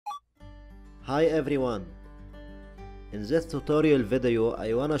Hi everyone, in this tutorial video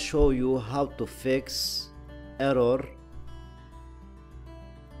I wanna show you how to fix error.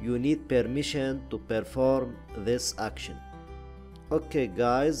 You need permission to perform this action. Okay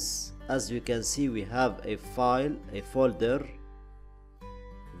guys, as you can see we have a file, a folder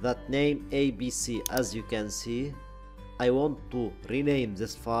that name ABC. As you can see, I want to rename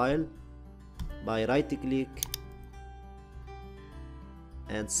this file by right click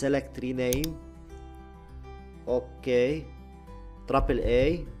and select rename. Okay,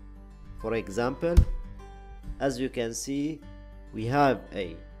 AAA for example. As you can see, we have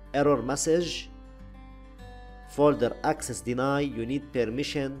a error message, folder access denied. You need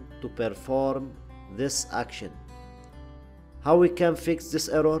permission to perform this action. How we can fix this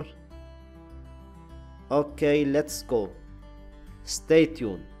error? Okay, let's go. Stay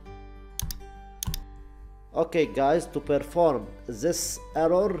tuned. Okay guys, to perform this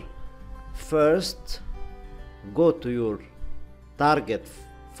error, first go to your target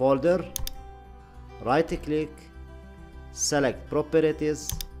folder, right click, select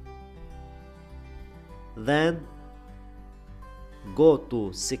properties, then go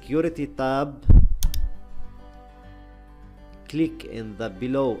to security tab, click in the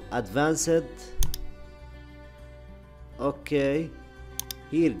below advanced. Okay,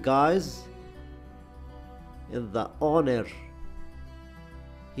 here guys, in the owner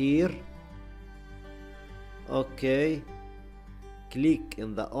here, okay, click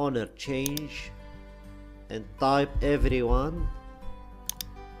in the owner change and type everyone.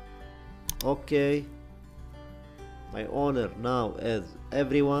 Okay, my owner now is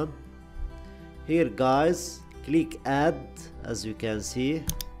everyone. Here guys, click add. As you can see,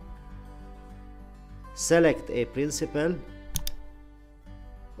 select a principal,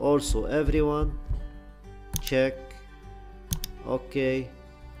 also everyone, check. Okay,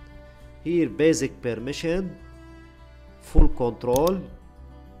 here basic permission, full control.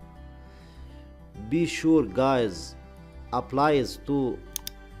 Be sure guys applies to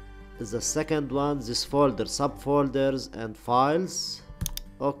the second one, this folder, subfolders and files.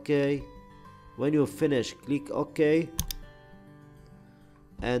 Okay, when you finish click OK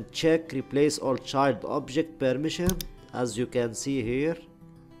and check replace all child object permission. As you can see here,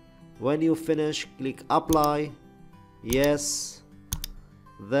 when you finish click apply, yes,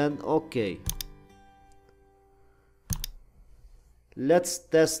 then OK. Let's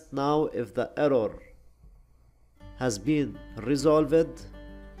test now if the error has been resolved.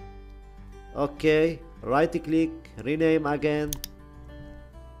 Okay, right click, rename again,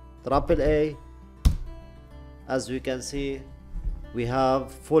 AAA. As you can see, we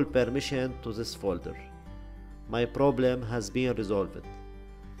have full permission to this folder. My problem has been resolved.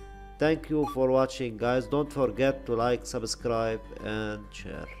 Thank you for watching guys. Don't forget to like, subscribe and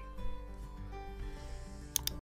share.